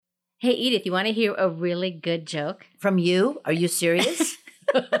Hey, Edith, you want to hear a really good joke? From you? Are you serious?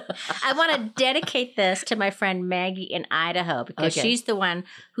 I want to dedicate this to my friend Maggie in Idaho because she's the one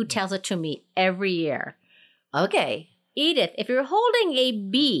who tells it to me every year. Okay. Edith, if you're holding a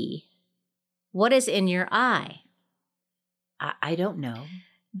bee, what is in your eye? I don't know.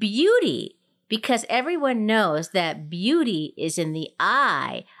 Beauty, because everyone knows that beauty is in the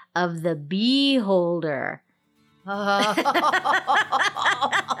eye of the beholder.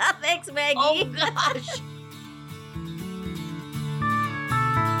 Thanks, Maggie. Oh, gosh.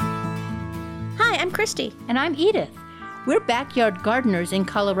 Hi, I'm Christy. And I'm Edith. We're backyard gardeners in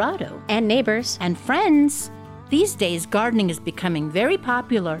Colorado. And neighbors. And friends. These days, gardening is becoming very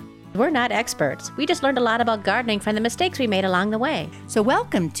popular. We're not experts. We just learned a lot about gardening from the mistakes we made along the way. So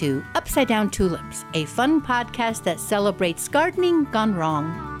welcome to Upside Down Tulips, a fun podcast that celebrates gardening gone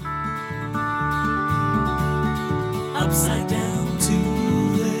wrong. Upside Down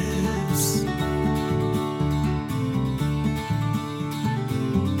Tulips.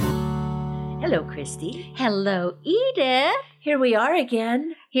 Hello, Christy. Hello, Edith. Here we are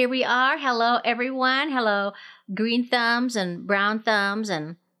again. Here we are. Hello, everyone. Hello, green thumbs and brown thumbs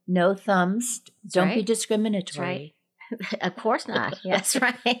and... No thumbs. Don't be right. discriminatory. That's right. Of course not. Yes,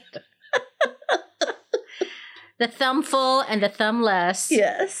 right. The thumbful and the thumbless.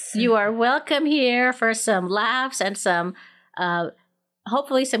 Yes. You are welcome here for some laughs and some,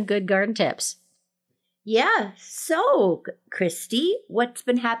 hopefully some good garden tips. Yeah. So, Christy, what's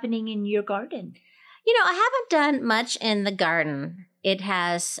been happening in your garden? You know, I haven't done much in the garden. It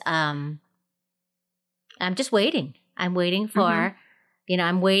has, I'm just waiting. I'm waiting for,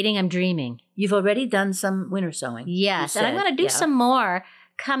 I'm dreaming. You've already done some winter sowing. Yes. And I'm going to do some more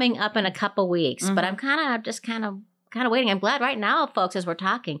coming up in a couple weeks, but I'm just kind of waiting. I'm glad right now, folks, as we're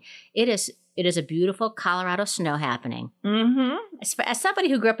talking, it is a beautiful Colorado snow happening. Mm-hmm. As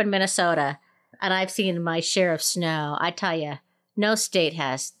somebody who grew up in Minnesota, and I've seen my share of snow, I tell you, no state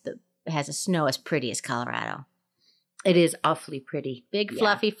has a snow as pretty as Colorado. It is awfully pretty. Big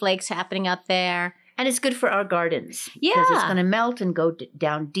fluffy flakes happening up there. And it's good for our gardens. Yeah. Because it's going to melt and go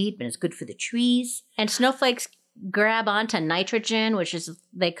down deep, and it's good for the trees. And snowflakes grab onto nitrogen, which is,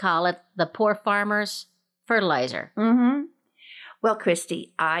 they call it the poor farmer's fertilizer. Mm-hmm. Well,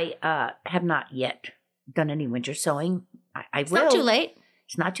 Christy, I have not yet done any winter sowing. I It's will. not too late.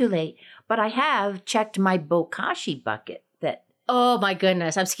 It's not too late. But I have checked my bokashi bucket that... Oh, my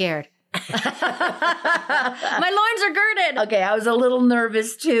goodness. I'm scared. My loins are girded. Okay, I was a little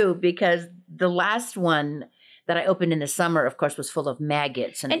nervous, too, because the last one that I opened in the summer, of course, was full of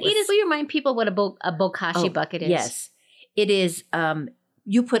maggots. And Edith, will you remind people what a bokashi bucket is? Yes. It is,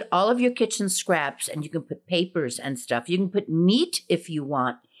 you put all of your kitchen scraps, and you can put papers and stuff. You can put meat, if you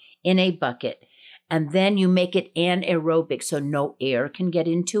want, in a bucket. And then you make it anaerobic so no air can get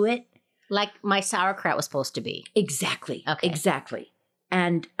into it. Like my sauerkraut was supposed to be. Exactly. Okay. Exactly.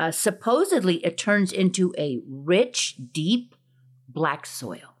 And supposedly it turns into a rich, deep black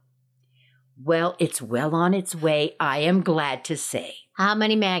soil. Well, it's well on its way, I am glad to say. How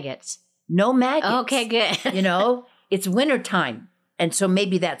many maggots? No maggots. Okay, good. It's wintertime. And so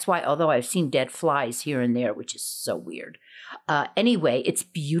maybe that's why, although I've seen dead flies here and there, which is so weird. Anyway, it's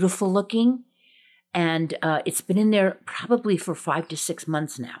beautiful looking. And it's been in there probably for 5 to 6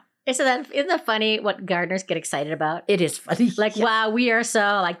 months now. Isn't that funny what gardeners get excited about? It is funny. Like, wow, we are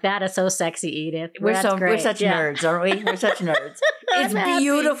that is so sexy, Edith. We're That's great. We're such nerds, aren't we? We're such nerds. It's happy.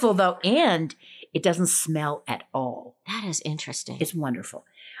 beautiful, though. And it doesn't smell at all. That is interesting. It's wonderful.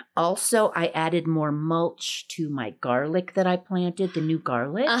 Also, I added more mulch to my garlic that I planted, the new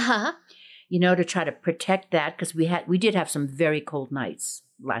garlic. Uh-huh. To try to protect that, because we did have some very cold nights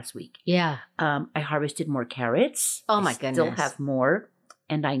last week. Yeah. I harvested more carrots. Oh, my I goodness. Still have more.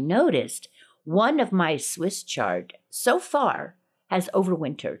 And I noticed one of my Swiss chard so far has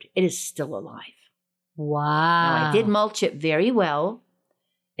overwintered. It is still alive. Wow. Now, I did mulch it very well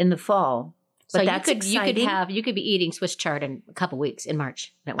in the fall. But So that's exciting. you could be eating Swiss chard in a couple weeks in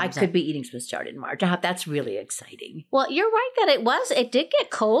March. I could be eating Swiss chard in March. That's really exciting. Well, you're right that it did get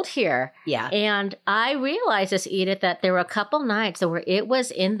cold here. Yeah. And I realized this, Edith, that there were a couple nights where it was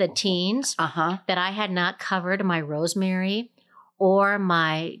in the teens that I had not covered my rosemary or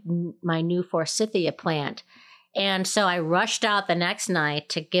my new forsythia plant. And so I rushed out the next night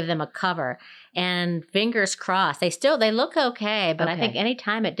to give them a cover. And fingers crossed, they look okay, but I think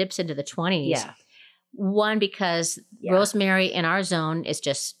anytime it dips into the 20s, Yeah. one, because rosemary in our zone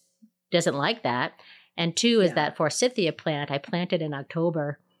doesn't like that. And two is that forsythia plant I planted in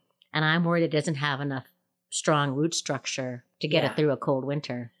October, and I'm worried it doesn't have enough strong root structure to get it through a cold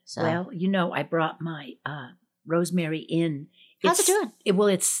winter. So. Well, I brought my rosemary in How's it doing? Well,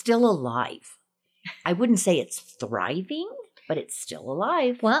 it's still alive. I wouldn't say it's thriving, but it's still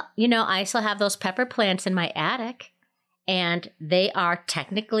alive. Well, I still have those pepper plants in my attic, and they are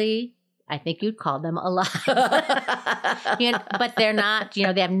technically, I think you'd call them alive. But they're not,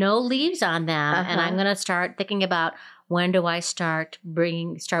 they have no leaves on them. And I'm going to start thinking about, when do I start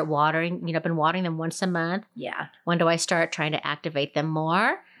watering? I've been watering them once a month. Yeah. When do I start trying to activate them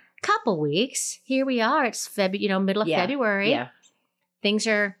more? Couple weeks. Here we are. It's middle of February. Yeah. Things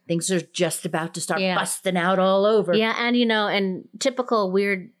are just about to start busting out all over. Yeah, and and typical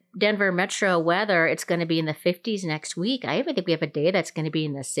weird Denver metro weather, it's going to be in the 50s next week. I even think we have a day that's going to be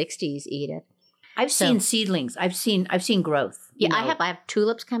in the 60s, Edith. I've seen seedlings. I've seen growth. Yeah, I have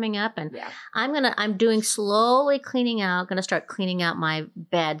tulips coming up, and I'm doing slowly cleaning out, going to start cleaning out my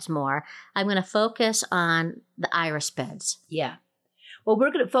beds more. I'm going to focus on the iris beds. Yeah. Well,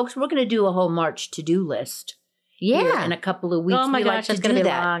 we're going to do a whole March to-do list. Yeah. In a couple of weeks. Oh my like gosh, to that's going to be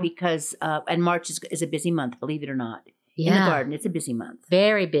that long. because and March is a busy month, believe it or not. Yeah. In the garden, it's a busy month.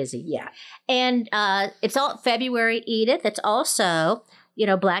 Very busy. Yeah. And it's all February, Edith. It's also,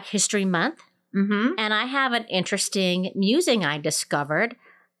 Black History Month. Mm-hmm. And I have an interesting musing I discovered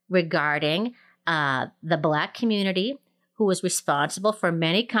regarding the Black community, who was responsible for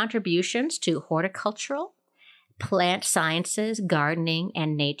many contributions to horticultural, plant sciences, gardening,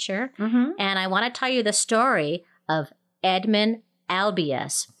 and nature. Mm-hmm. And I want to tell you the story of Edmund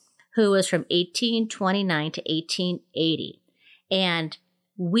Albius, who was from 1829 to 1880. And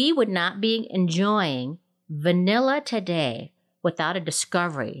we would not be enjoying vanilla today without a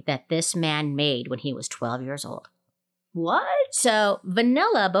discovery that this man made when he was 12 years old. What? So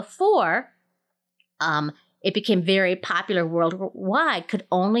vanilla, before it became very popular worldwide, could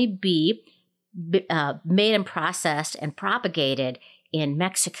only be made and processed and propagated in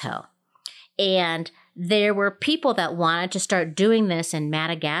Mexico. And there were people that wanted to start doing this in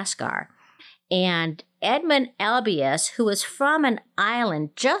Madagascar. And Edmund Albius, who was from an island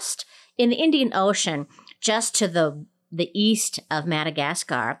just in the Indian Ocean, just to the east of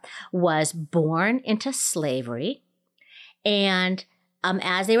Madagascar, was born into slavery. And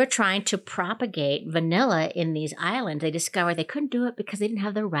as they were trying to propagate vanilla in these islands, they discovered they couldn't do it because they didn't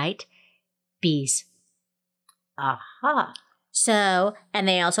have the right bees. Aha. So, and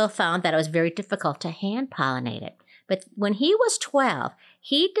they also found that it was very difficult to hand pollinate it. But when he was 12,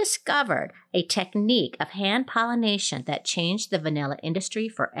 he discovered a technique of hand pollination that changed the vanilla industry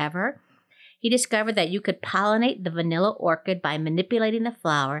forever. He discovered that you could pollinate the vanilla orchid by manipulating the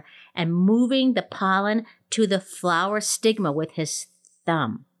flower and moving the pollen to the flower stigma with his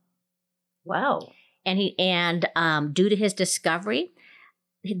thumb. Wow. And due to his discovery,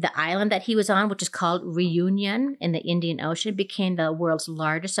 the island that he was on, which is called Reunion in the Indian Ocean, became the world's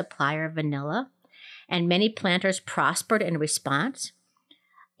largest supplier of vanilla, and many planters prospered in response.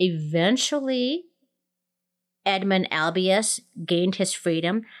 Eventually, Edmund Albius gained his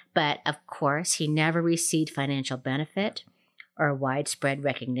freedom, but of course, he never received financial benefit or widespread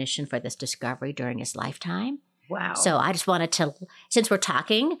recognition for this discovery during his lifetime. Wow. So I just wanted to, since we're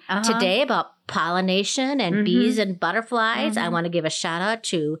talking today about pollination and bees and butterflies, I want to give a shout out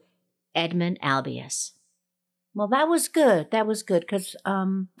to Edmund Albius. Well, that was good. That was good because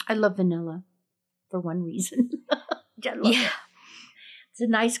I love vanilla for one reason. I love it. It's a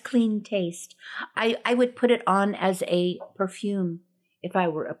nice, clean taste. I would put it on as a perfume if I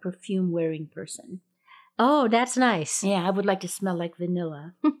were a perfume-wearing person. Oh, that's nice. Yeah, I would like to smell like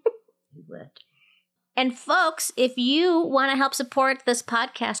vanilla. I would. And folks, if you want to help support this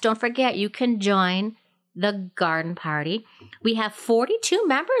podcast, don't forget you can join the Garden Party. We have 42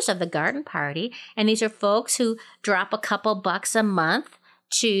 members of the Garden Party, and these are folks who drop a couple bucks a month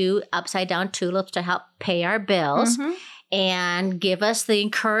to Upside Down Tulips to help pay our bills and give us the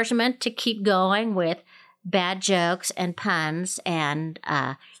encouragement to keep going with bad jokes and puns and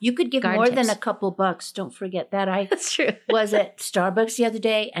you could give more than a couple bucks. Don't forget that. That's true. Was at Starbucks the other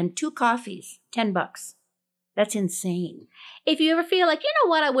day and 2 coffees, $10. That's insane. If you ever feel like, you know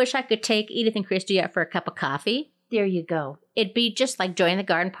what, I wish I could take Edith and Christy out for a cup of coffee. There you go. It'd be just like joining the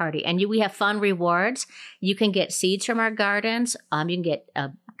Garden Party. And we have fun rewards. You can get seeds from our gardens. You can get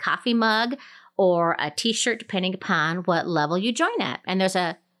a coffee mug or a t-shirt, depending upon what level you join at. And there's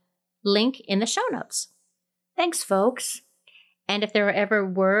a link in the show notes. Thanks, folks. And if there are ever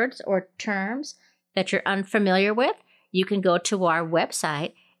words or terms that you're unfamiliar with, you can go to our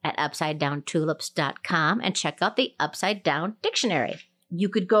website at upsidedowntulips.com and check out the Upside Down Dictionary. You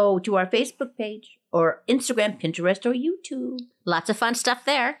could go to our Facebook page or Instagram, Pinterest, or YouTube. Lots of fun stuff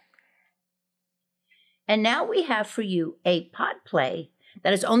there. And now we have for you a pod play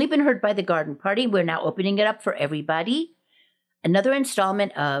that has only been heard by the Garden Party. We're now opening it up for everybody. another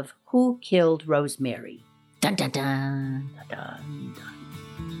installment of Who Killed Rosemary? Dun, dun, dun. Dun, dun, dun.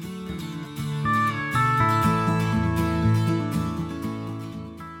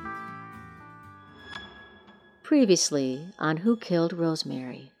 Previously on Who Killed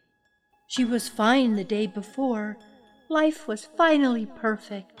Rosemary. She was fine the day before. Life was finally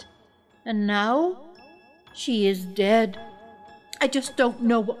perfect. And now, she is dead. I just don't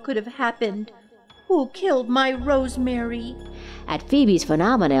know what could have happened. Who killed my Rosemary? At Phoebe's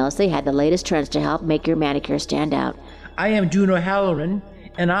Phenomenals, they had the latest trends to help make your manicure stand out. I am Juno Halloran,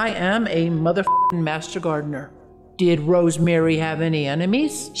 and I am a motherfucking master gardener. Did Rosemary have any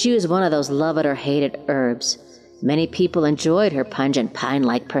enemies? She was one of those love it or hate it herbs. Many people enjoyed her pungent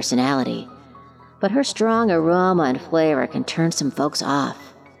pine-like personality. But her strong aroma and flavor can turn some folks off.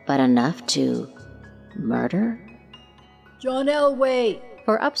 But enough to murder? John Elway.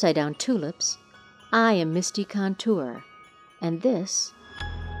 For Upside Down Tulips, I am Misty Contour, and this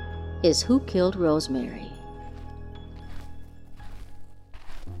is Who Killed Rosemary.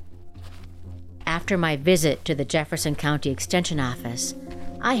 After my visit to the Jefferson County Extension Office,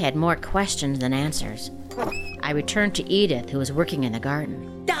 I had more questions than answers. I returned to Edith, who was working in the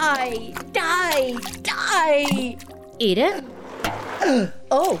garden. Die! Die! Die! Edith?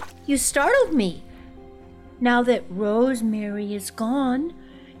 Oh, you startled me. Now that Rosemary is gone,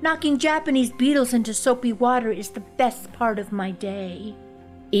 knocking Japanese beetles into soapy water is the best part of my day.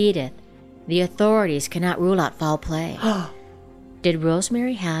 Edith, the authorities cannot rule out foul play. Did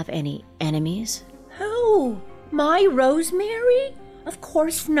Rosemary have any enemies? Who? My Rosemary? Of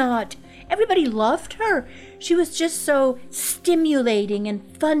course not. Everybody loved her. She was just so stimulating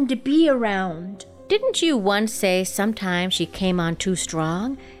and fun to be around. Didn't you once say sometimes she came on too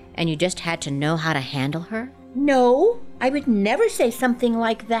strong and you just had to know how to handle her? No, I would never say something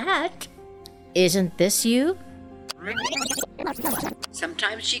like that. Isn't this you?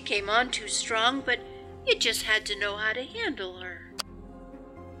 Sometimes she came on too strong, but you just had to know how to handle her.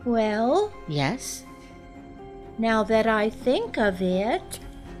 Well, Yes? now that I think of it,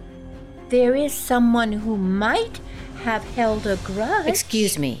 there is someone who might have held a grudge.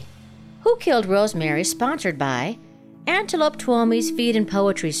 Excuse me. Who Killed Rosemary, sponsored by Antelope Tuomi's Feed and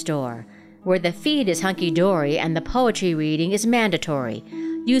Poetry Store, where the feed is hunky-dory and the poetry reading is mandatory.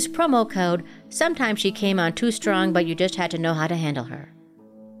 Use promo code Sometimes She Came On Too Strong, but you just had to know how to handle her.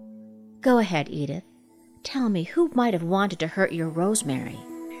 Go ahead, Edith. Tell me, who might have wanted to hurt your Rosemary?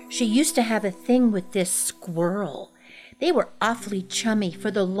 She used to have a thing with this squirrel. They were awfully chummy for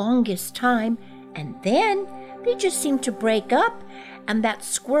the longest time, and then they just seemed to break up, and that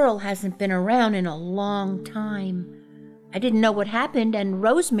squirrel hasn't been around in a long time. I didn't know what happened, and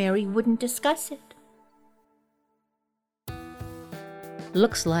Rosemary wouldn't discuss it.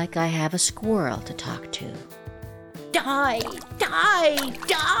 Looks like I have a squirrel to talk to. Die! Die!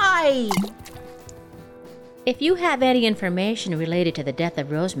 Die! If you have any information related to the death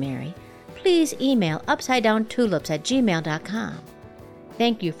of Rosemary, please email upsidedowntulips@gmail.com.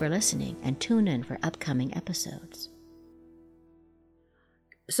 Thank you for listening, and tune in for upcoming episodes.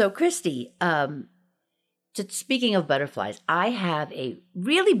 So, Christy, speaking of butterflies, I have a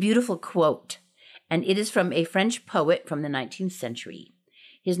really beautiful quote, and it is from a French poet from the 19th century.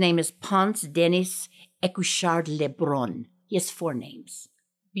 His name is Ponce Denis Ecouchard Lebrun. He has 4 names.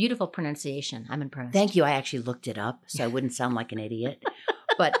 Beautiful pronunciation. I'm impressed. Thank you. I actually looked it up, so I wouldn't sound like an idiot.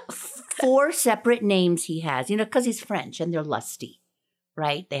 But 4 separate names he has, because he's French and they're lusty,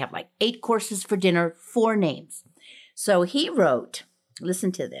 right? They have like 8 courses for dinner, 4 names. So he wrote,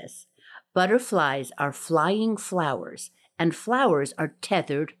 listen to this, butterflies are flying flowers, and flowers are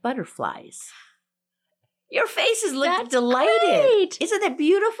tethered butterflies. Your face is looking delighted. Great. Isn't that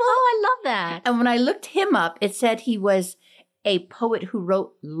beautiful? Oh, I love that. And when I looked him up, it said he was a poet who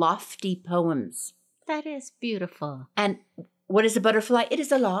wrote lofty poems. That is beautiful. And what is a butterfly? It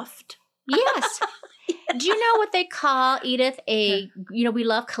is a loft. Yes. Do you know what they call, Edith, we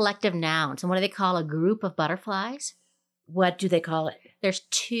love collective nouns. And what do they call a group of butterflies? What do they call it? There's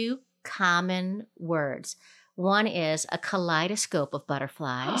 2 common words. One is a kaleidoscope of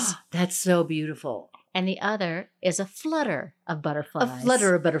butterflies. That's so beautiful. And the other is a flutter of butterflies. A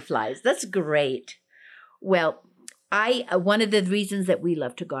flutter of butterflies. That's great. Well, one of the reasons that we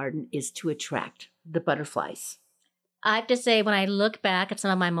love to garden is to attract the butterflies. I have to say, when I look back at some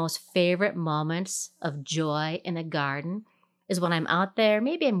of my most favorite moments of joy in the garden is when I'm out there,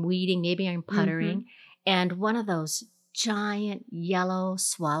 maybe I'm weeding, maybe I'm puttering, and one of those giant yellow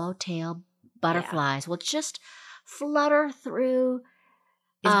swallowtail butterflies will just flutter through.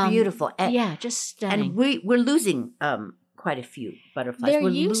 It's beautiful. And, just stunning. And we're losing quite a few butterflies. There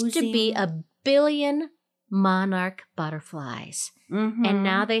used to be 1 billion monarch butterflies. Mhm. And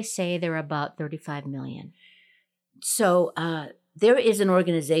now they say there are about 35 million. So there is an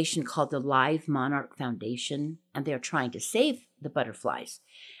organization called the Live Monarch Foundation, and they're trying to save the butterflies.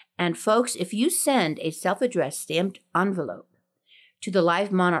 And folks, if you send a self-addressed stamped envelope to the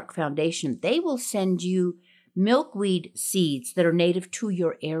Live Monarch Foundation, they will send you milkweed seeds that are native to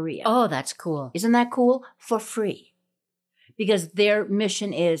your area. Oh, that's cool. Isn't that cool? For free. Because their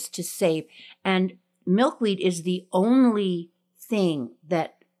mission is to save. And milkweed is the only thing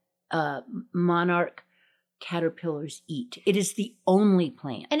that monarch caterpillars eat. It is the only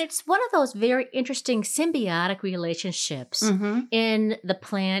plant. And it's one of those very interesting symbiotic relationships Mhm. in the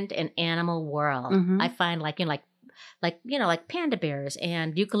plant and animal world. Mhm. I find like panda bears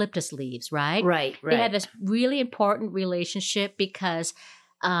and eucalyptus leaves, right? Right. They have this really important relationship because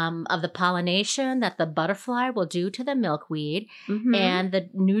of the pollination that the butterfly will do to the milkweed Mhm. and the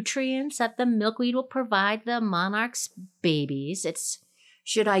nutrients that the milkweed will provide the monarch's babies.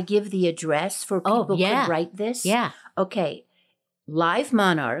 Should I give the address for Oh, people yeah. could write this? Yeah. Okay. Live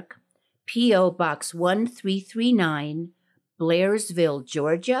Monarch, P.O. Box 1339, Blairsville,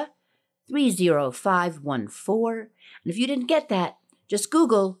 Georgia, 30514. And if you didn't get that, just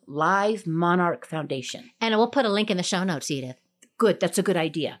Google Live Monarch Foundation. And we'll put a link in the show notes, Edith. Good. That's a good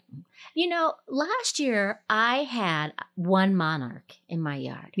idea. You know, last year I had one monarch in my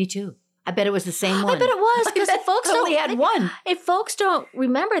yard. Me too. I bet it was the same one. I bet it was because I bet folks I only don't. had one. If folks don't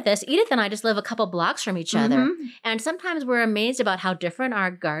remember this, Edith and I just live a couple blocks from each other, Mhm. and sometimes we're amazed about how different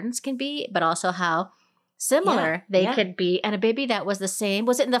our gardens can be, but also how similar they yeah. could be. And a baby that was the same.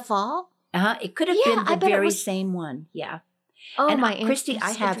 Was it in the fall? It could have Yeah, been I the bet it very was- same one. Yeah. Oh and my! Christy, it's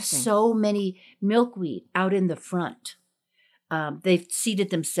I have interesting. so many milkweed out in the front. They've seeded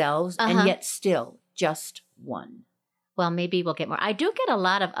themselves, and Uh-huh. yet still just one. Well, maybe we'll get more. I do get a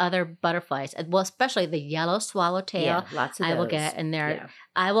lot of other butterflies, well, especially the yellow swallowtail. Yeah, lots of I will those. get in there. Yeah.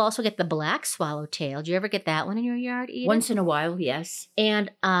 I will also get the black swallowtail. Do you ever get that one in your yard, Edith? Once in a while, yes.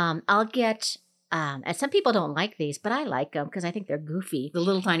 And I'll get, and some people don't like these, but I like them because I think they're goofy. The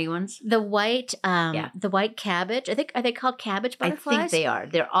little tiny ones. The white, Yeah. the white cabbage. Are they called cabbage butterflies? I think they are.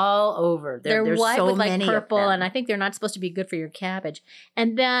 They're all over. They're There's white so with like many of purple, them. and I think they're not supposed to be good for your cabbage.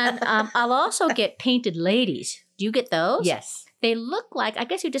 And then I'll also get painted ladies. Do you get those? Yes. They look like, I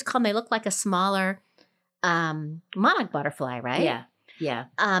guess you just call them, they look like a smaller monarch butterfly, right? Yeah. Yeah.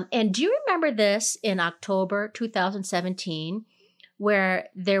 And do you remember this in October 2017 where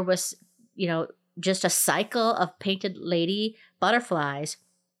there was, just a cycle of painted lady butterflies?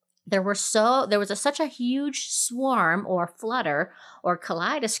 There was such a huge swarm or flutter or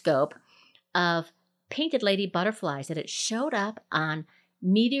kaleidoscope of painted lady butterflies that it showed up on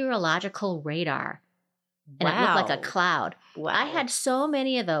meteorological radar. And it looked like a cloud. Wow. I had so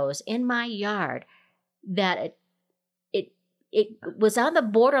many of those in my yard that it was on the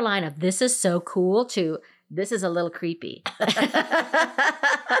borderline of this is so cool to this is a little creepy.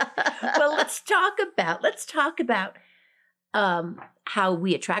 Well, let's talk about how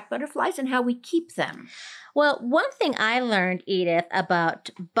we attract butterflies and how we keep them. Well, one thing I learned, Edith, about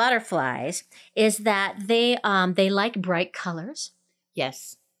butterflies is that they like bright colors.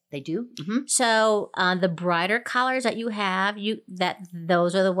 Yes, they do. Mm-hmm. So the brighter colors that you have,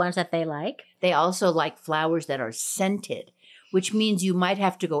 those are the ones that they like. They also like flowers that are scented, which means you might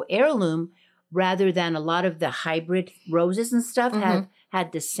have to go heirloom rather than a lot of the hybrid roses and stuff have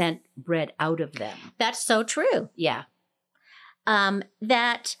had the scent bred out of them. That's so true. Yeah.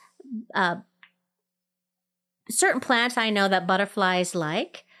 That certain plants I know that butterflies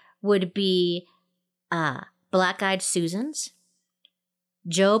like would be black-eyed Susans,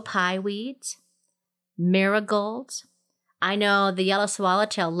 Joe Pye weeds, marigolds. I know the yellow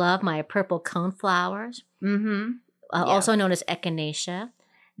swallowtail love my purple coneflowers, also known as echinacea.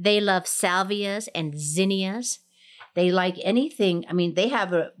 They love salvias and zinnias. They like anything. I mean, they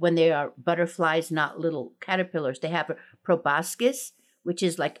have when they are butterflies, not little caterpillars, they have a proboscis, which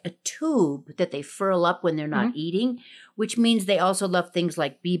is like a tube that they furl up when they're not eating, which means they also love things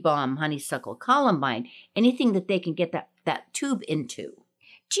like bee balm, honeysuckle, columbine, anything that they can get that tube into.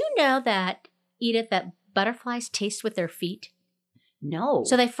 Do you know that, Edith, that butterflies taste with their feet? No.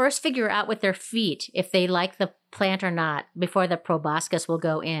 So they first figure out with their feet if they like the plant or not before the proboscis will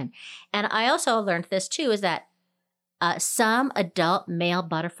go in. And I also learned this too, is that some adult male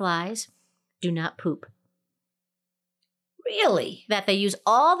butterflies do not poop. Really? That they use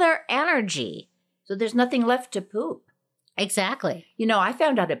all their energy. So there's nothing left to poop. Exactly. You know, I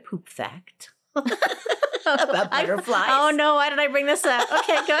found out a poop fact about butterflies. Oh no, why did I bring this up?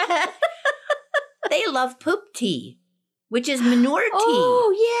 Okay, go ahead. They love poop tea, which is manure tea.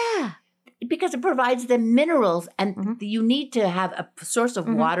 Oh, yeah. because it provides them minerals, and you need to have a source of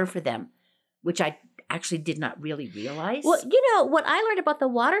water for them, which I actually did not really realize. Well, what I learned about the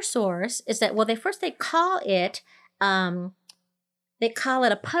water source is that, they call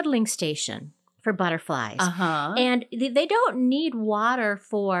it a puddling station for butterflies. And they don't need water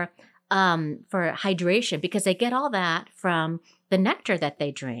for hydration because they get all that from the nectar that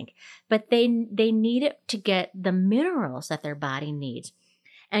they drink. But they need it to get the minerals that their body needs.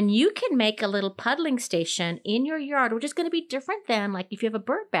 And you can make a little puddling station in your yard, which is going to be different than like if you have a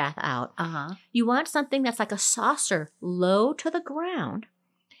bird bath out. You want something that's like a saucer low to the ground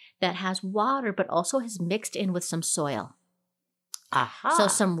that has water, but also has mixed in with some soil. So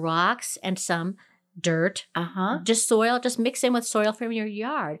some rocks and some dirt, just soil, just mix in with soil from your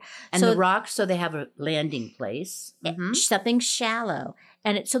yard. And the rocks, so they have a landing place. Something shallow.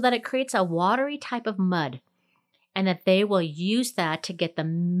 And so that it creates a watery type of mud. And that they will use that to get the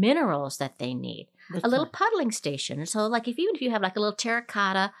minerals that they need. A little puddling station. So like even if you have like a little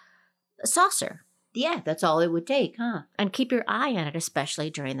terracotta saucer. Yeah, that's all it would take, huh? And keep your eye on it, especially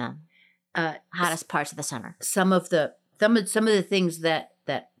during the hottest parts of the summer. Some of the things that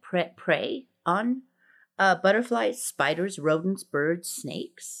prey on butterflies, spiders, rodents, birds,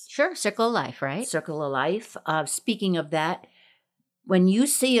 snakes. Sure, circle of life, right? Circle of life. Speaking of that, when you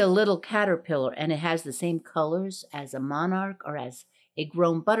see a little caterpillar and it has the same colors as a monarch or as a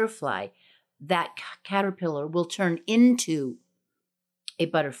grown butterfly, that caterpillar will turn into a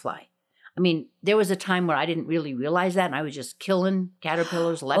butterfly. I mean, there was a time where I didn't really realize that, and I was just killing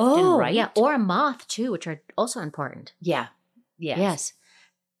caterpillars left and right. Yeah, or a moth too, which are also important. Yeah. Yes.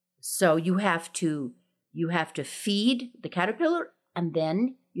 So you have to feed the caterpillar, and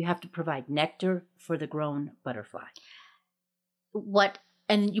then you have to provide nectar for the grown butterfly.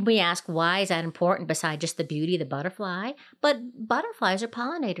 And you may ask, why is that important besides just the beauty of the butterfly? But butterflies are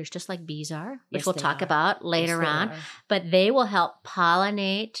pollinators, just like bees are, which we'll talk about later on. But they will help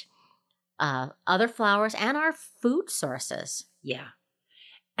pollinate other flowers and our food sources. Yeah.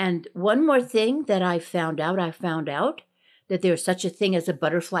 And one more thing that I found out that there's such a thing as a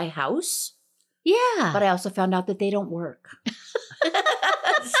butterfly house. Yeah. But I also found out that they don't work.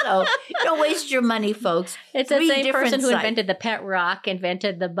 So don't waste your money, folks. It's the same person who invented the pet rock,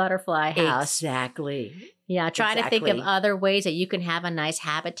 invented the butterfly house. Exactly. Yeah, try to think of other ways that you can have a nice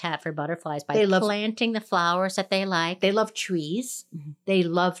habitat for butterflies by planting the flowers that they like. They love trees. They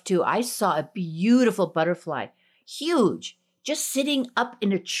love to. I saw a beautiful butterfly, huge, just sitting up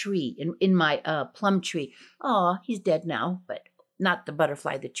in a tree, in my plum tree. Oh, he's dead now, but not the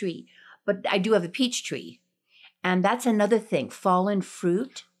butterfly, the tree. But I do have a peach tree. And that's another thing, fallen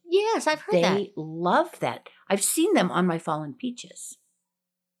fruit. Yes, I've heard that. They love that. I've seen them on my fallen peaches.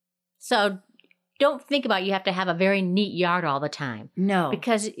 So don't think about you have to have a very neat yard all the time. No.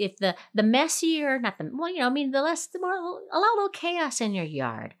 Because if the messier, the more, allow a little chaos in your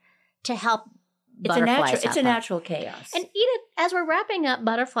yard to help butterflies. It's a natural chaos. And Edith, as we're wrapping up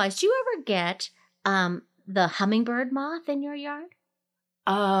butterflies, do you ever get the hummingbird moth in your yard?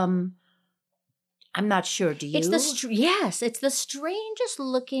 I'm not sure. Do you? It's the strangest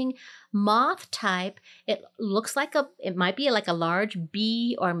looking moth type. It looks like it might be like a large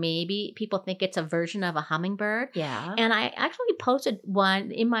bee, or maybe people think it's a version of a hummingbird. Yeah. And I actually posted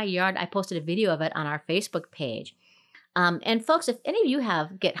one in my yard. I posted a video of it on our Facebook page. And folks, if any of you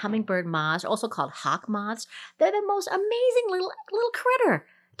get hummingbird moths, also called hawk moths, they're the most amazing little critter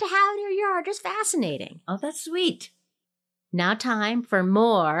to have in your yard. Just fascinating. Oh, that's sweet. Now time for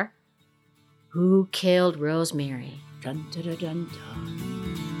more Who Killed Rosemary? Dun, dun, dun, dun, dun.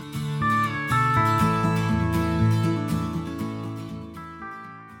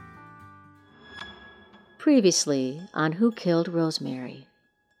 Previously on Who Killed Rosemary.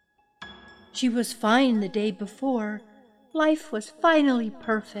 She was fine the day before. Life was finally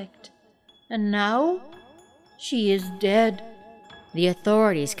perfect. And now she is dead. The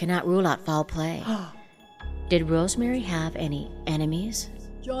authorities cannot rule out foul play. Did Rosemary have any enemies?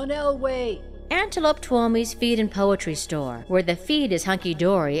 John Elway. Antelope Twomey's Feed and Poetry Store, where the feed is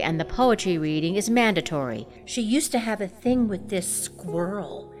hunky-dory and the poetry reading is mandatory. She used to have a thing with this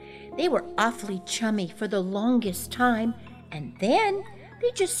squirrel. They were awfully chummy for the longest time, and then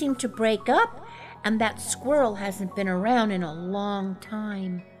they just seemed to break up, and that squirrel hasn't been around in a long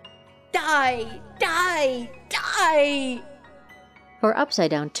time. Die! Die! Die! For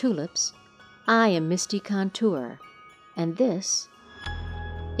Upside Down Tulips, I am Misty Contour, and this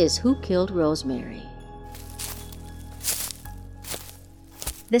is Who Killed Rosemary.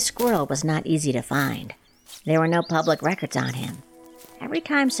 This squirrel was not easy to find. There were no public records on him. Every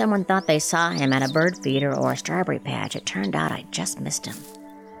time someone thought they saw him at a bird feeder or a strawberry patch, it turned out I just missed him.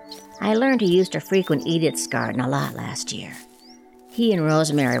 I learned he used to frequent Edith's garden a lot last year. He and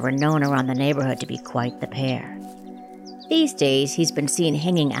Rosemary were known around the neighborhood to be quite the pair. These days, he's been seen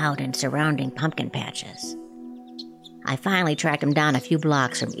hanging out in surrounding pumpkin patches. I finally tracked him down a few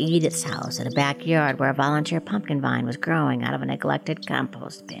blocks from Edith's house in a backyard where a volunteer pumpkin vine was growing out of a neglected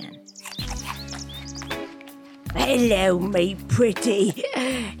compost bin. Hello, me pretty.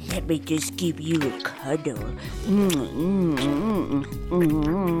 Let me just give you a cuddle.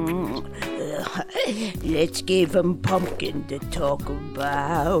 Let's give 'em pumpkin to talk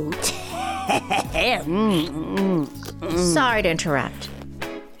about. Sorry to interrupt,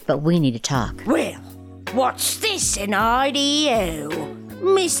 but we need to talk. Well, what's this, an idea?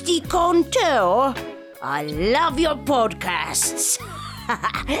 Misty Contour? I love your podcasts.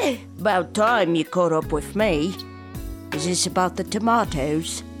 About time you caught up with me. Is this about the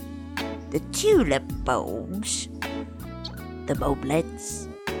tomatoes? The tulip bulbs? The moblets?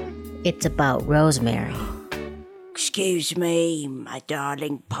 It's about Rosemary. Excuse me, my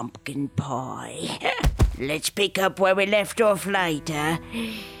darling pumpkin pie. Let's pick up where we left off later.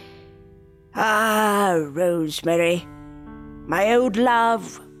 Ah, Rosemary. My old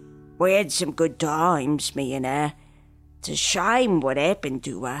love. We had some good times, me and her. It's a shame what happened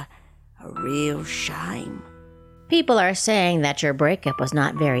to her. A real shame. People are saying that your breakup was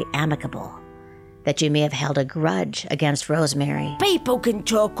not very amicable, that you may have held a grudge against Rosemary. People can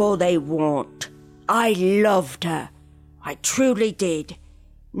talk all they want. I loved her. I truly did.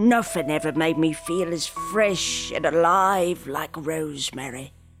 Nothing ever made me feel as fresh and alive like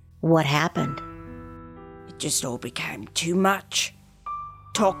Rosemary. What happened? It just all became too much.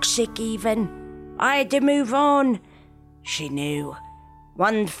 Toxic even. I had to move on. She knew.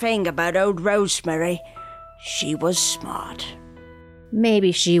 One thing about old Rosemary, she was smart.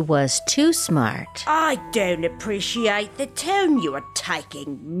 Maybe she was too smart. I don't appreciate the tone you are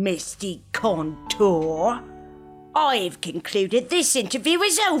taking, Misty Contour. I've concluded this interview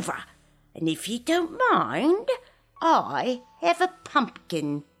is over, and if you don't mind, I have a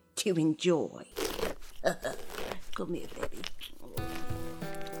pumpkin to enjoy. Come here, baby.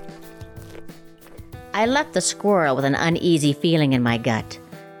 I left the squirrel with an uneasy feeling in my gut,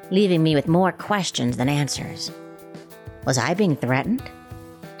 leaving me with more questions than answers. Was I being threatened?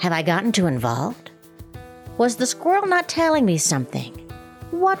 Have I gotten too involved? Was the squirrel not telling me something?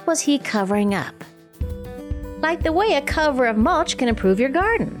 What was he covering up? Like the way a cover of mulch can improve your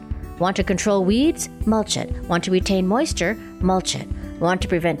garden. Want to control weeds? Mulch it. Want to retain moisture? Mulch it. Want to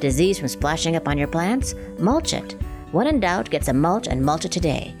prevent disease from splashing up on your plants? Mulch it. When in doubt, get some mulch and mulch it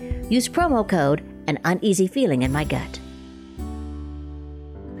today. Use promo code an uneasy feeling in my gut.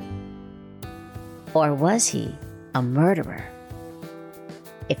 Or was he a murderer?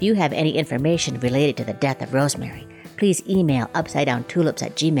 If you have any information related to the death of Rosemary, please email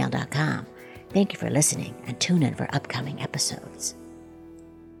upsidedowntulips@gmail.com. Thank you for listening and tune in for upcoming episodes.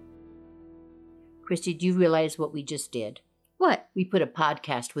 Christy, do you realize what we just did? What? We put a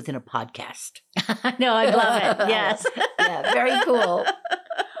podcast within a podcast. No, I love it. Yes. Yeah, very cool.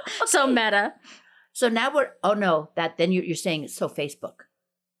 So meta. So now then you're saying it's so Facebook.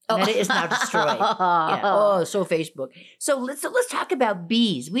 Meta is now destroyed. Yeah. Oh, so Facebook. So let's talk about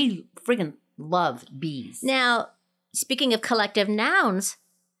bees. We friggin' love bees. Now, speaking of collective nouns,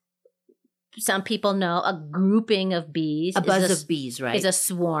 some people know a grouping of bees. A buzz of bees, right? Is a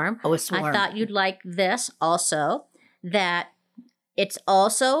swarm. Oh, a swarm. I thought you'd like this also, that it's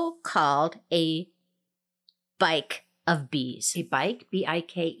also called a bike of bees. A bike?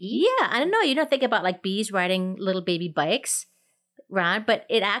 B-I-K-E? Yeah, I don't know. You don't think about like bees riding little baby bikes, right? But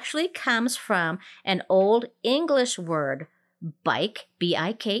it actually comes from an old English word, bike,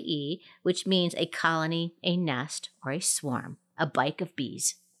 B-I-K-E, which means a colony, a nest, or a swarm, a bike of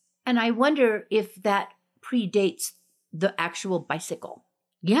bees. And I wonder if that predates the actual bicycle.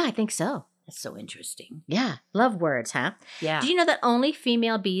 Yeah, I think so. That's so interesting. Yeah, love words, huh? Yeah. Do you know that only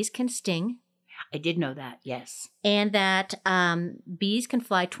female bees can sting? I did know that, yes. And that bees can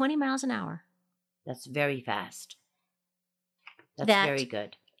fly 20 miles an hour. That's very fast. That's That very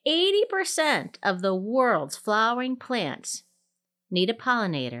good. 80% of the world's flowering plants need a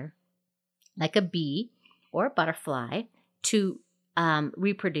pollinator, like a bee or a butterfly, to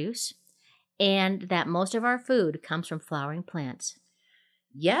reproduce, and that most of our food comes from flowering plants.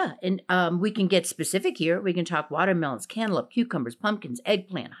 Yeah, and we can get specific here. We can talk watermelons, cantaloupe, cucumbers, pumpkins,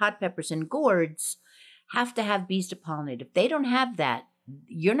 eggplant, hot peppers, and gourds have to have bees to pollinate. If they don't have that,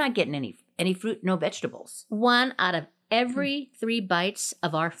 you're not getting any fruit, no vegetables. 1 out of every 3 bites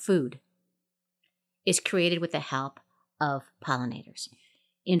of our food is created with the help of pollinators.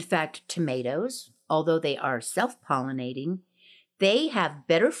 In fact, tomatoes, although they are self-pollinating, they have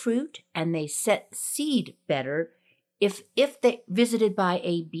better fruit and they set seed better if they visited by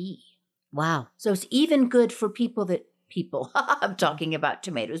a bee. Wow. So it's even good for people. I'm talking about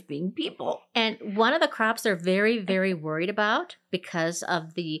tomatoes being people. And one of the crops they're very, very worried about because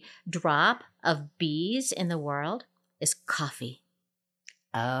of the drop of bees in the world is coffee.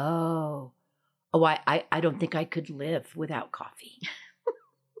 Oh, I don't think I could live without coffee.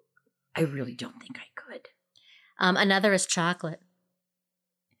 I really don't think I could. Another is chocolate.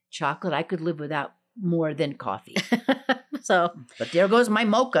 Chocolate, I could live without more than coffee. So, but there goes my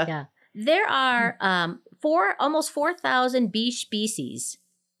mocha. yeah. There are almost 4,000 bee species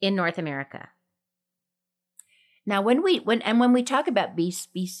in North America. Now, when we talk about bee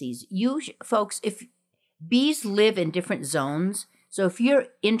species, folks, if bees live in different zones, so if you're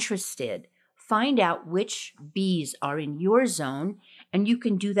interested, find out which bees are in your zone, and you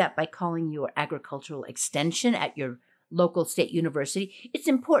can do that by calling your agricultural extension at your local state university. It's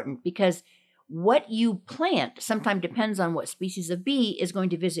important because what you plant sometimes depends on what species of bee is going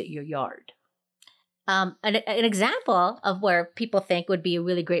to visit your yard. An example of where people think would be a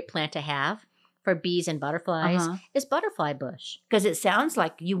really great plant to have for bees and butterflies is butterfly bush. Because it sounds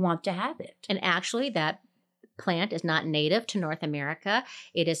like you want to have it. And actually, that plant is not native to North America.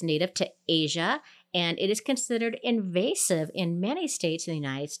 It is native to Asia, and it is considered invasive in many states in the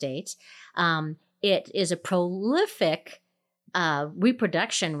United States. It is a prolific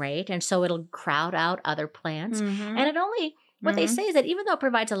reproduction rate, and so it'll crowd out other plants. And it only, what they say is that even though it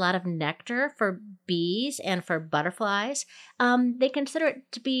provides a lot of nectar for bees and for butterflies, they consider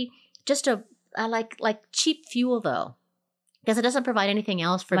it to be just a like cheap fuel, though. Because it doesn't provide anything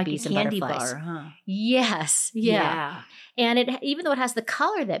else for like bees a and candy butterflies. bar, huh? Yes, yeah. And even though it has the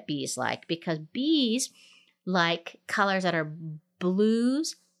color that bees like, because bees like colors that are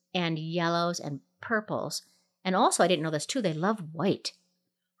blues and yellows and purples. And also, I didn't know this too, they love white.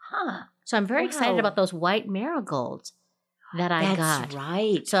 So I'm very excited about those white marigolds that I got. That's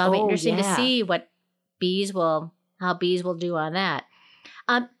right. So it'll be interesting to see how bees will do on that.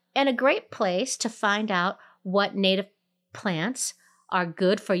 And a great place to find out what native plants are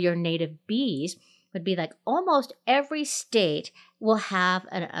good for your native bees would be like almost every state will have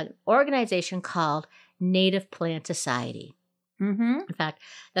an organization called Native Plant Society. In fact,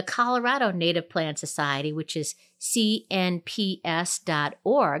 the Colorado Native Plant Society, which is cnps.org,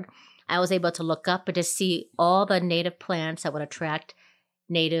 I was able to look up and to see all the native plants that would attract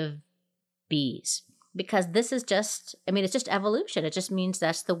native bees. Because this is just, it's just evolution. It just means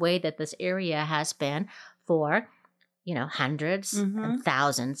that's the way that this area has been for, hundreds and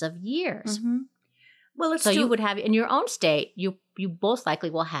thousands of years. Well, you would have, in your own state, you most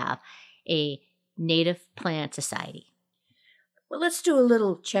likely will have a Native Plant Society. Well, let's do a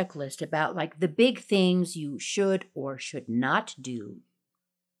little checklist about like the big things you should or should not do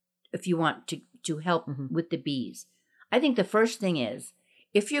if you want to help with the bees. I think the first thing is,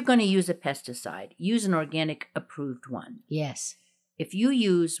 if you're going to use a pesticide, use an organic approved one. Yes. If you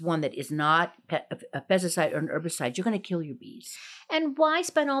use one that is not a pesticide or an herbicide, you're going to kill your bees. And why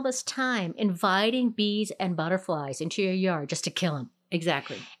spend all this time inviting bees and butterflies into your yard just to kill them?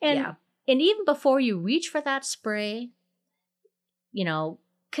 Exactly. And even before you reach for that spray,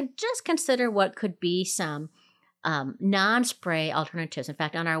 just consider what could be some non-spray alternatives. In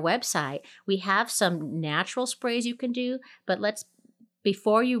fact, on our website, we have some natural sprays you can do, but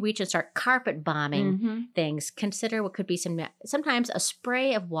before you reach and start carpet bombing things, consider what could be sometimes a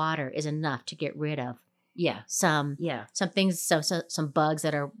spray of water is enough to get rid of some things, some bugs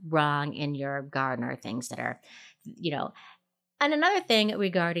that are wrong in your garden or things that are, And another thing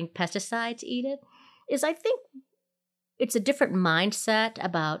regarding pesticides, Edith, is I think it's a different mindset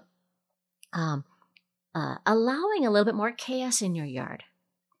about allowing a little bit more chaos in your yard,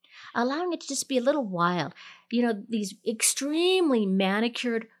 allowing it to just be a little wild. These extremely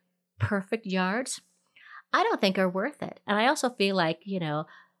manicured, perfect yards, I don't think are worth it. And I also feel like,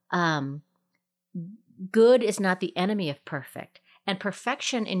 good is not the enemy of perfect. And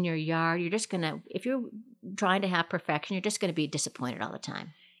perfection in your yard, if you're trying to have perfection, you're just going to be disappointed all the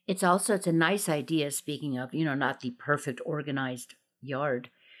time. It's a nice idea, speaking of, not the perfect organized yard.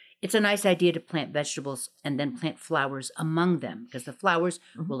 It's a nice idea to plant vegetables and then plant flowers among them, because the flowers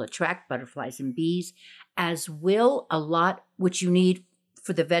will attract butterflies and bees, as will a lot, which you need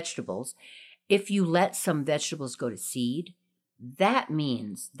for the vegetables. If you let some vegetables go to seed, that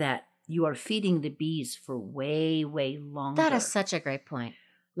means that you are feeding the bees for way, way longer. That is such a great point.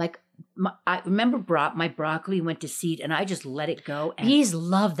 Like, I remember my broccoli went to seed, and I just let it go. And bees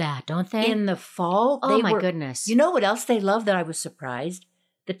love that, don't they? In the fall, my goodness. You know what else they love that I was surprised?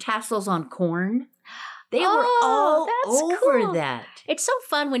 The tassels on corn. They were all that's over cool. that. It's so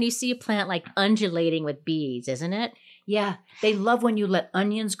fun when you see a plant like undulating with bees, isn't it? Yeah, they love when you let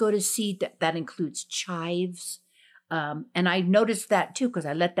onions go to seed. That includes chives. And I noticed that too because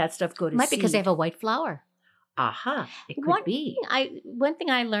I let that stuff go to Might seed. be because they have a white flower. Aha, it could One be. One thing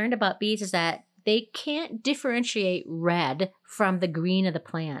I learned about bees is that they can't differentiate red from the green of the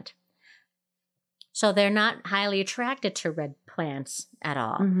plant. So they're not highly attracted to red plants at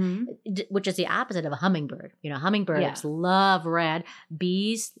all, which is the opposite of a hummingbird. Hummingbirds love red.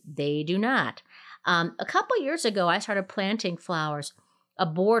 Bees, they do not. A couple years ago, I started planting flowers, a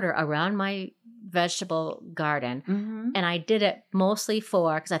border around my vegetable garden, and I did it mostly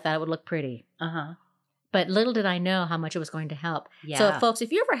because I thought it would look pretty. But little did I know how much it was going to help. Yeah. So, folks,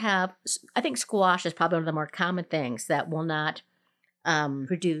 if you ever have, I think squash is probably one of the more common things that will not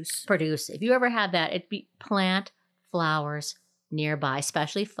Produce. If you ever have that, it'd be plant flowers nearby,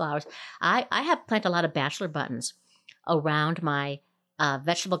 especially flowers. I have planted a lot of bachelor buttons around my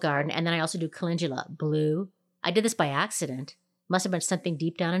vegetable garden, and then I also do calendula, blue. I did this by accident. Must have been something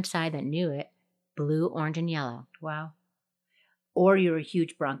deep down inside that knew it. Blue, orange, and yellow. Wow. Or you're a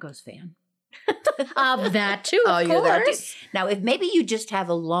huge Broncos fan. Of that too, of you're that too. course. Now, if maybe you just have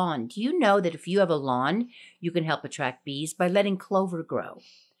a lawn, do you know that if you have a lawn, you can help attract bees by letting clover grow,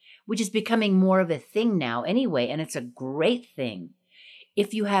 which is becoming more of a thing now anyway, and it's a great thing.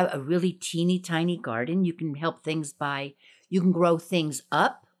 If you have a really teeny tiny garden, you can help things you can grow things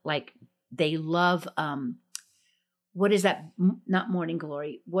up, like they love, what is that, not morning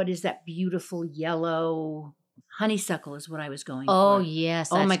glory, what is that beautiful yellow... Honeysuckle is what I was going for. Oh, yes.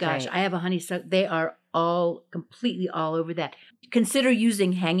 Oh, my that's gosh. great. I have a honeysuckle. They are completely all over that. Consider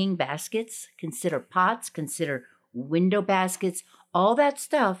using hanging baskets. Consider pots. Consider window baskets. All that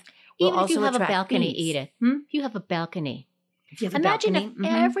stuff will Even if also you have a attract balcony, bees. Edith. If you have a balcony. If you have a Imagine balcony,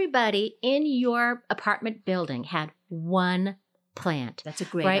 if everybody in your apartment building had one plant. that's a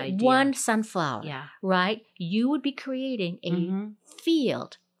great right? idea. One sunflower. Yeah. Right? You would be creating a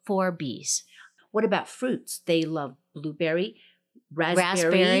field for bees. What about fruits? They love blueberry, raspberries.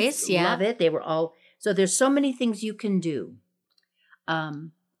 Raspberries, yeah. Love it. They were all... So there's so many things you can do.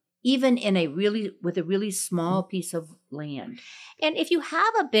 Even with a really small piece of land. And if you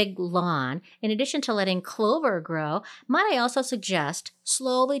have a big lawn, in addition to letting clover grow, might I also suggest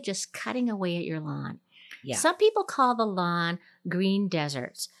slowly just cutting away at your lawn? Yeah. Some people call the lawn green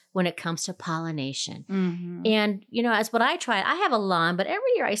deserts when it comes to pollination. And, as what I tried, I have a lawn, but every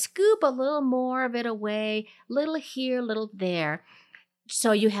year I scoop a little more of it away, little here, little there,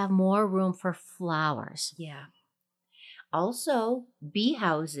 so you have more room for flowers. Yeah. Also, bee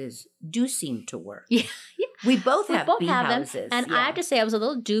houses do seem to work. Yeah. We both have bee them, houses. and I have to say I was a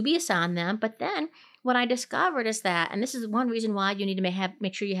little dubious on them, but then what I discovered is that, and this is one reason why you need to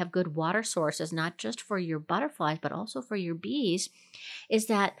make sure you have good water sources, not just for your butterflies, but also for your bees, is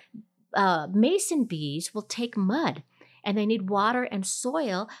that mason bees will take mud, and they need water and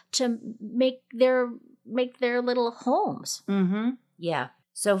soil to make their little homes. Yeah.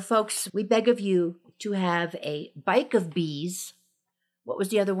 So, folks, we beg of you to have a bike of bees. What was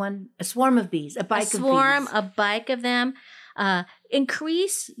the other one? A swarm of bees. A bike of bees. A bike of them.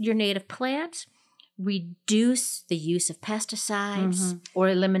 Increase your native plants. Reduce the use of pesticides. Or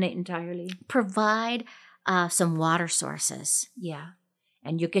eliminate entirely. Provide some water sources. Yeah.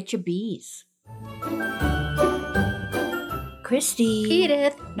 And you'll get your bees. Christy.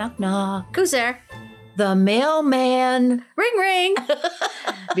 Edith. Knock, knock. Who's there? The mailman. Ring, ring.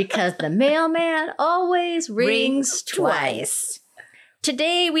 Because the mailman always rings twice.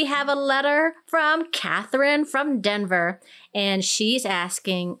 Today we have a letter from Catherine from Denver, and she's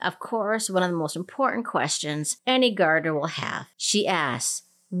asking, of course, one of the most important questions any gardener will have. She asks,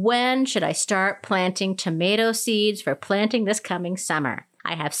 when should I start planting tomato seeds for planting this coming summer?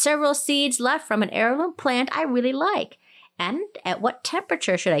 I have several seeds left from an heirloom plant I really like. And at what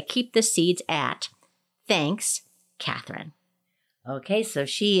temperature should I keep the seeds at? Thanks, Catherine. Okay, so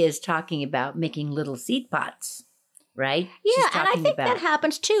she is talking about making little seed pots. Right? Yeah, and I think that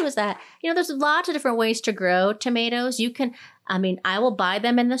happens too, is that, there's lots of different ways to grow tomatoes. I will buy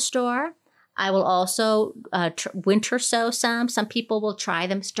them in the store. I will also winter sow some. Some people will try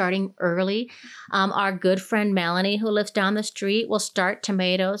them starting early. Our good friend Melanie, who lives down the street, will start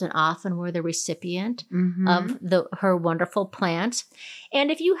tomatoes, and often we're the recipient of her wonderful plants. And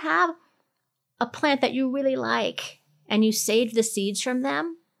if you have a plant that you really like and you save the seeds from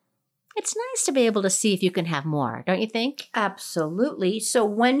them, it's nice to be able to see if you can have more, don't you think? Absolutely. So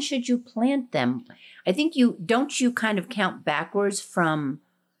when should you plant them? I think you kind of count backwards from,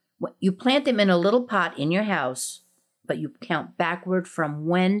 you plant them in a little pot in your house, but you count backward from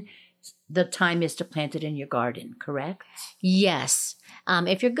when the time is to plant it in your garden, correct? Yes.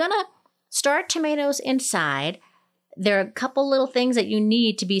 If you're going to start tomatoes inside, there are a couple little things that you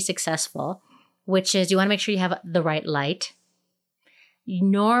need to be successful, which is you want to make sure you have the right light.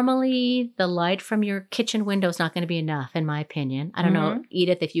 Normally, the light from your kitchen window is not going to be enough, in my opinion. I don't know,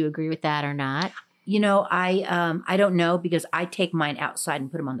 Edith, if you agree with that or not. You know, I don't know because I take mine outside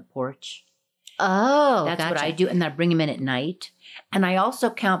and put them on the porch. Oh, That's gotcha. what I do. And then I bring them in at night. And I also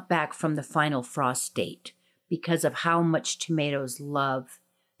count back from the final frost date because of how much tomatoes love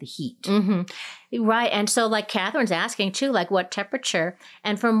the heat. Mm-hmm. Right. And so like Catherine's asking too, like what temperature?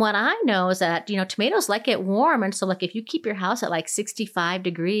 And from what I know is that, tomatoes like it warm. And so like if you keep your house at like 65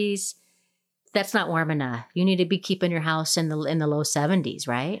 degrees, that's not warm enough. You need to be keeping your house in the low 70s,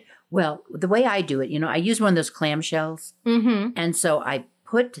 right? Well, the way I do it, I use one of those clamshells. Mm-hmm. And so I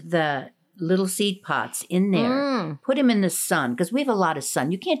put the little seed pots in there, put them in the sun because we have a lot of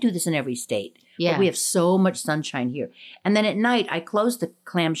sun. You can't do this in every state. Yeah. But we have so much sunshine here. And then at night, I close the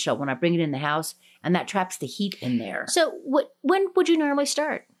clamshell when I bring it in the house, and that traps the heat in there. So when would you normally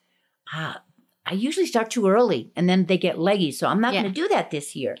start? I usually start too early, and then they get leggy. So I'm not going to do that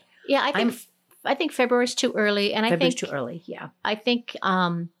this year. Yeah, I think February's too early, and February's too early. Yeah, I think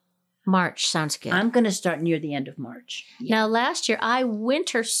March sounds good. I'm going to start near the end of March. Yeah. Now, last year I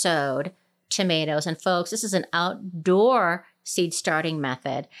winter sowed tomatoes, and folks, this is an outdoor seed starting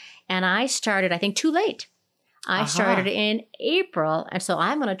method, and I started, I think, too late. I started in April, and so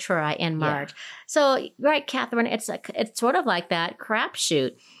I'm going to try in March. Yeah. So, right, Catherine, it's sort of like that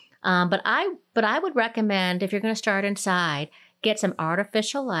crapshoot. But I would recommend if you're going to start inside, get some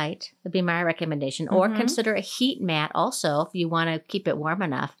artificial light. Would be my recommendation, or consider a heat mat also if you want to keep it warm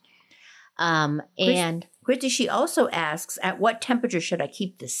enough. And Christy, she also asks, at what temperature should I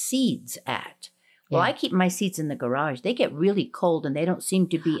keep the seeds at? Well, I keep my seeds in the garage. They get really cold and they don't seem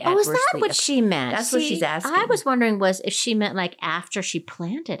to be adversely. Oh, is that what she meant? That's what she's asking. I was wondering if she meant like after she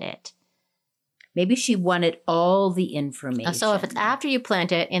planted it. Maybe she wanted all the information. So if it's after you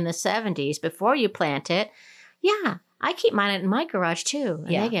plant it in the 70s, before you plant it, yeah, I keep mine in my garage too,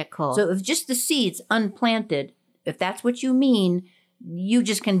 and they get cold. So if just the seeds unplanted, if that's what you mean, you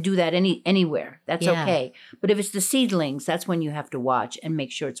just can do that anywhere. That's okay. But if it's the seedlings, that's when you have to watch and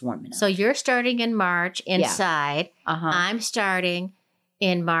make sure it's warm enough. So you're starting in March inside. Yeah. I'm starting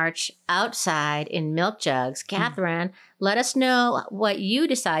in March outside in milk jugs. Catherine, let us know what you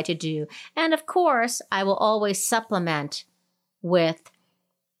decide to do. And of course, I will always supplement with,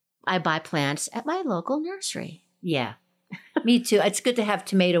 I buy plants at my local nursery. Yeah. Me too. It's good to have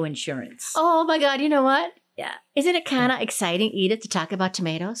tomato insurance. Oh my God. You know what? Yeah. Isn't it kind of exciting, Edith, to talk about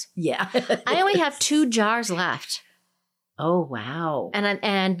tomatoes? Yeah. I only have 2 jars left. Oh, wow. And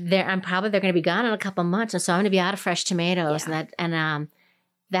I'm probably they're going to be gone in a couple months, and so I'm going to be out of fresh tomatoes. Yeah. And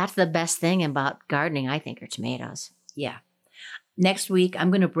that's the best thing about gardening, I think, are tomatoes. Yeah. Next week,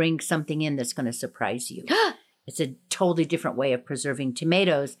 I'm going to bring something in that's going to surprise you. It's a totally different way of preserving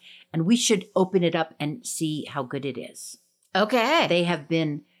tomatoes, and we should open it up and see how good it is. Okay. They have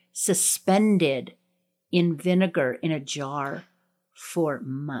been suspended in vinegar in a jar for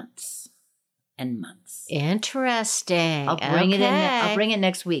months and months. Interesting. I'll bring it in. I'll bring it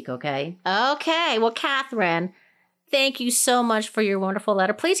next week, okay? Okay. Well, Catherine, thank you so much for your wonderful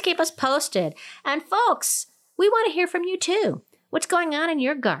letter. Please keep us posted. And folks, we want to hear from you too. What's going on in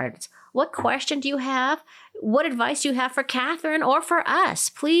your gardens? What question do you have? What advice do you have for Catherine or for us?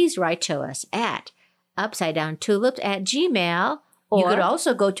 Please write to us at upsidedowntulips@gmail.com. You could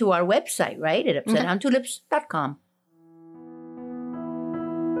also go to our website, right, at upsidedowntulips.com.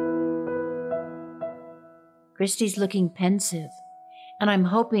 Christy's looking pensive, and I'm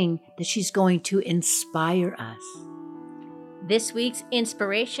hoping that she's going to inspire us. This week's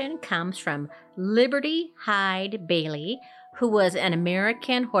inspiration comes from Liberty Hyde Bailey, who was an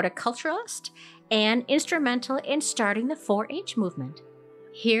American horticulturalist and instrumental in starting the 4-H movement.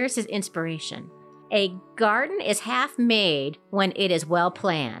 Here's his inspiration. A garden is half made when it is well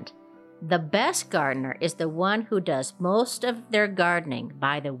planned. The best gardener is the one who does most of their gardening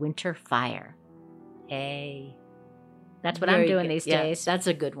by the winter fire. Hey. That's what I'm doing these days. That's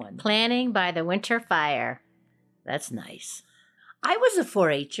a good one. Planning by the winter fire. That's nice. I was a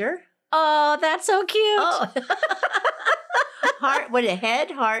 4-H'er. Oh, that's so cute. Oh.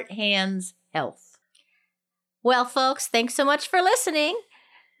 Head, heart, hands, health. Well, folks, thanks so much for listening.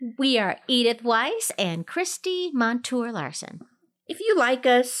 We are Edith Weiss and Christy Montour Larson. If you like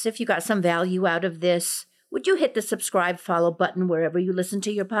us, if you got some value out of this, would you hit the subscribe, follow button wherever you listen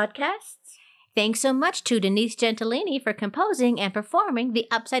to your podcasts? Thanks so much to Denise Gentilini for composing and performing the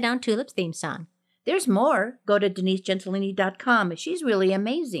Upside Down Tulips theme song. There's more. Go to DeniseGentilini.com. She's really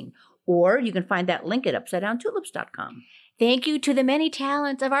amazing. Or you can find that link at upsidedowntulips.com. Thank you to the many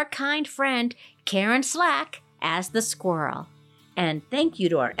talents of our kind friend, Karen Slack, as the squirrel. And thank you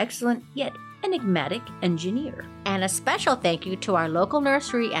to our excellent yet enigmatic engineer. And a special thank you to our local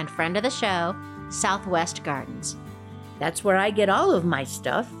nursery and friend of the show, Southwest Gardens. That's where I get all of my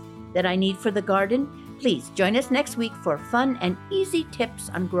stuff that I need for the garden. Please join us next week for fun and easy tips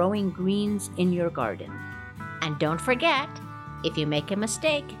on growing greens in your garden. And don't forget, if you make a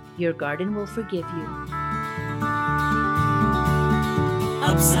mistake, your garden will forgive you.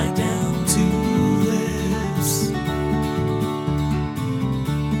 Upside down tulips.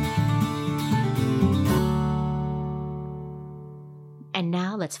 And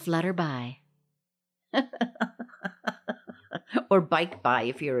now let's flutter by. Or bike by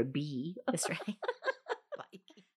if you're a bee. That's right.